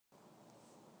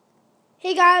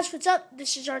Hey guys, what's up?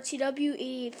 This is RTW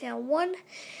 88 Fan 1.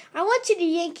 I went to the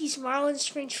Yankees Marlins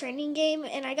spring training game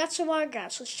and I got some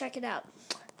autographs. Let's check it out.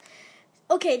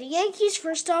 Okay, the Yankees,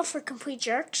 first off, are complete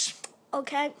jerks.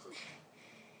 Okay?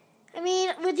 I mean,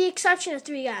 with the exception of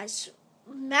three guys: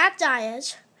 Matt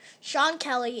Diaz, Sean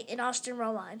Kelly, and Austin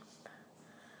Romine.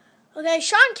 Okay,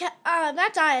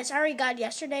 Matt Diaz, I already got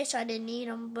yesterday, so I didn't need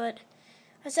him, but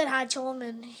I said hi to him,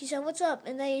 and he said, "What's up?"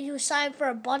 And then he was signed for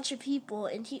a bunch of people,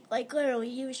 and he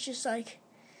was just,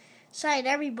 signing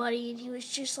everybody, and he was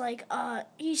just,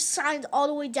 he signed all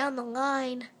the way down the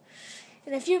line.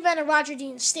 And if you've been to Roger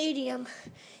Dean Stadium,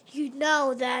 you'd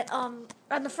know that, on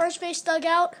the first base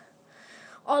dugout,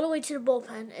 all the way to the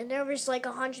bullpen, and there was,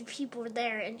 100 people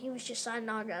there, and he was just signing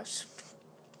autographs.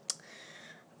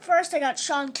 First, I got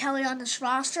Sean Kelly on this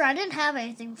roster. I didn't have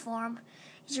anything for him.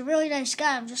 He's a really nice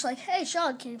guy. I'm just like, "Hey,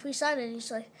 Sean, can you please sign it?" And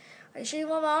he's like, "Are you sure you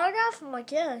want my autograph?" I'm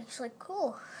like, "Yeah." He's like,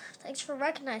 "Cool. Thanks for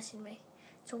recognizing me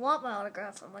to want my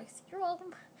autograph." I'm like, "You're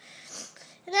welcome."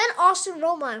 And then Austin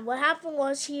Romine. What happened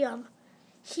was he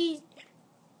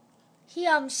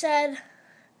said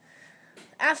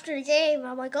after the game,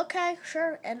 I'm like, "Okay,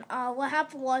 sure." And what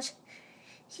happened was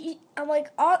I'm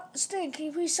like, "Austin, can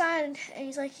you please sign?" And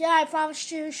he's like, "Yeah, I promised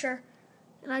you, sure."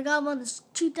 And I got him on this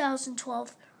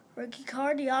 2012 rookie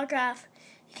card, the autograph.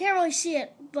 You can't really see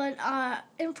it, but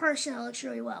in person it looks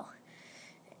really well.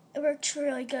 It works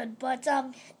really good. But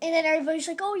and then everybody's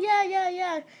like, "Oh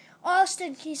yeah.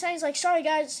 Austin, can you sign?" He's like, "Sorry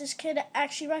guys, this kid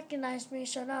actually recognized me,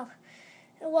 so no."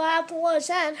 And what happened was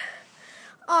then,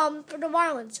 for the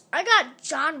Marlins, I got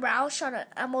John Roush on an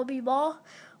MLB ball.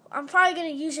 I'm probably gonna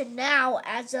use it now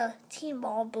as a team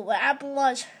ball, but what happened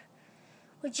was,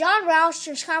 with John Roush,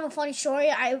 there's kind of a funny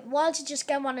story. I wanted to just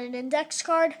get him on an index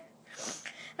card.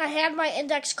 And I had my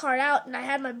index card out, and I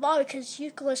had my ball because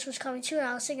Euclid was coming too, and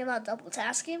I was thinking about double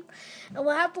tasking. And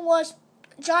what happened was,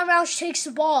 John Roush takes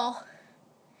the ball,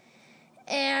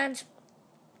 and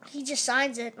he just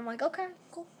signs it. I'm like, "Okay,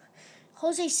 cool."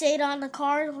 Jose Seda on the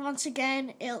card. Once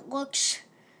again, it looks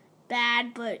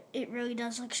bad, but it really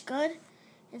does look good.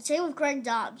 And same with Greg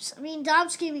Dobbs. I mean,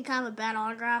 Dobbs gave me kind of a bad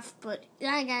autograph, but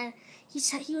then again,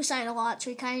 he was signed a lot, so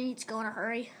he kind of needs to go in a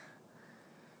hurry.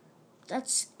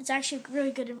 It's actually a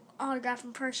really good autograph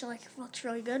in person. It looks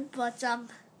really good. But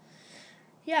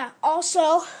yeah.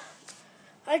 Also,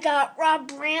 I got Rob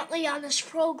Brantley on this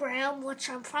program, which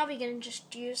I'm probably gonna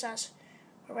just use as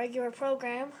a regular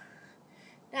program.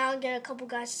 Now I'll get a couple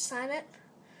guys to sign it.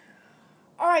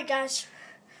 All right, guys.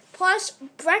 Plus,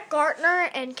 Brett Gardner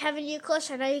and Kevin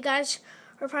Euclid, I know you guys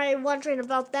are probably wondering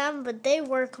about them, but they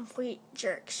were complete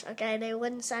jerks, okay? They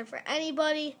wouldn't sign for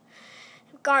anybody.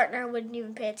 Gardner wouldn't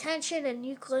even pay attention, and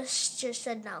Euclid just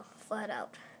said no, flat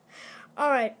out. All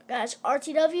right, guys,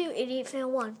 RTW 88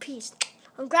 Fan 1, peace.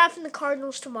 I'm graphing the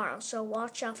Cardinals tomorrow, so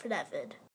watch out for that vid.